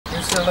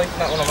still liking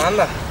that one,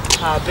 Amanda?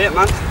 A bit,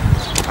 man.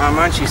 Ah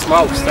man, she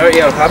smokes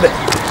 30 out of habit.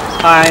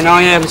 I know,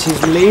 yeah, but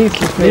she's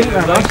legal. Legal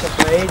or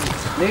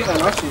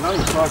not, she's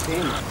only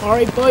 14.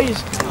 Alright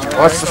boys,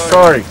 What's the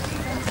story?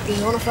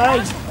 you want a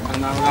fight?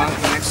 And now we're on to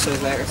the next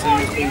exercise later, so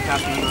you're being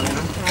captain, you know.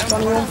 It's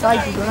only one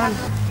fight, you go on.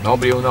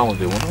 Nobody will know what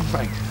they want,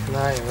 Frank.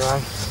 No, you're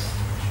wrong.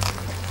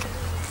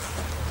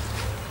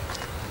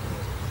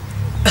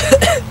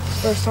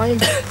 First time.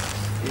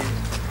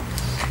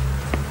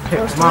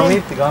 Come on, we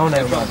have to go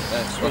now, man.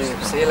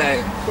 See you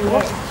later.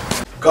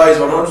 Guys,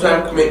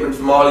 100% commitment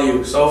from all of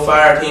you. So far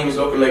our team is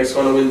looking like it's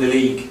going to win the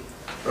league.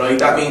 Right,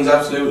 that means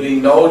absolutely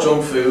no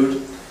junk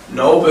food,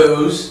 no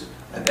booze,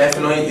 and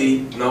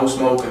definitely no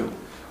smoking.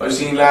 I've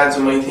seen lads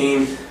on my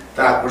team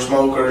that were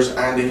smokers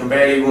and they can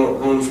barely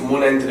run from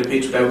one end of the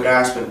pitch without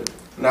gasping.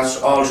 And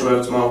that's all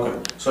throughout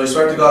smoking. So I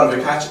swear to God,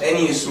 if I catch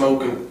any of you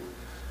smoking,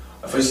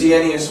 if I see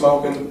any of you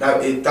smoking,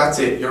 that's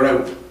it, you're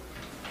out.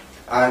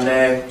 And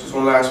just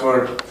one last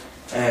word,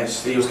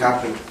 Steve's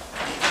captain.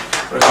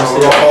 Right, so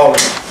we're all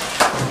falling.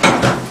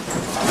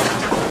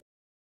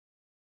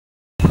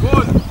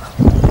 1,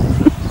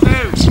 2,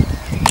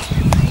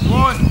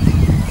 1,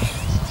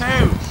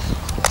 2,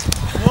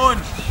 1.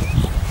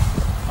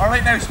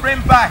 Alright, now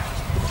sprint back.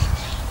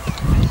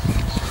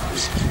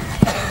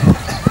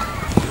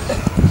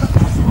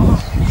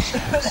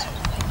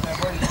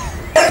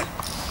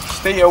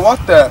 Steve, what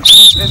the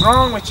is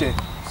wrong with you?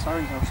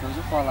 Sorry, Coach, I was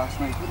up all last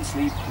night. Couldn't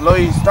sleep.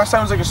 Lies, that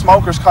sounds like a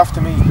smoker's cough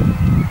to me.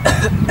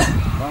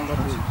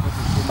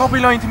 Don't be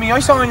lying to me, I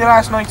saw you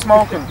last night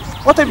smoking.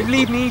 What type of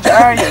bleeding idiot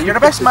are you? You're the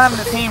best man in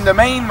the team, the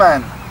main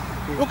man.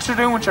 Look what you're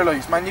doing with your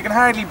life, man, you can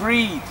hardly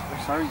breathe.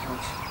 Sorry,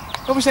 Coach.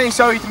 Don't be saying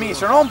sorry to me,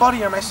 it's your own body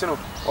you're messing up.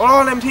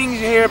 All them things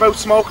you hear about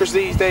smokers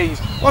these days,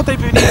 what type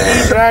of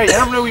idiot are you? I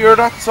don't know you're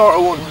that sort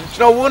of one. Do you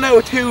know 1 out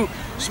of 2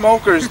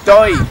 smokers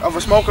die of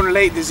a smoking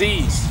related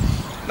disease?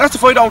 That's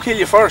if I don't kill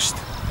you first.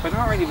 I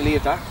don't really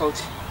believe that,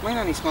 Coach. My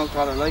nanny smoked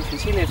all her life and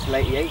she lived till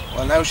 88.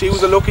 Well now she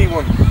was a lucky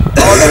one.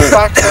 All them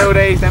facts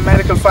nowadays, them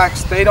medical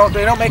facts, they don't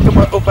make them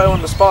up out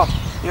on the spot.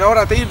 You know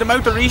that? The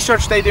amount of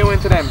research they do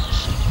into them.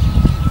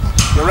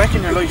 You're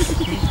wrecking your life.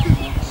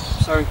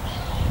 Sorry.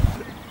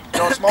 You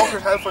know,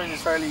 smokers helpline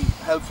is fairly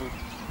helpful.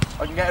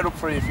 I can get it up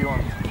for you if you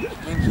want. Me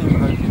and Keith will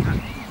help you.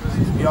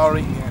 Be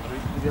alright in the end,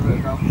 right? Give it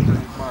a go.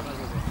 Come on.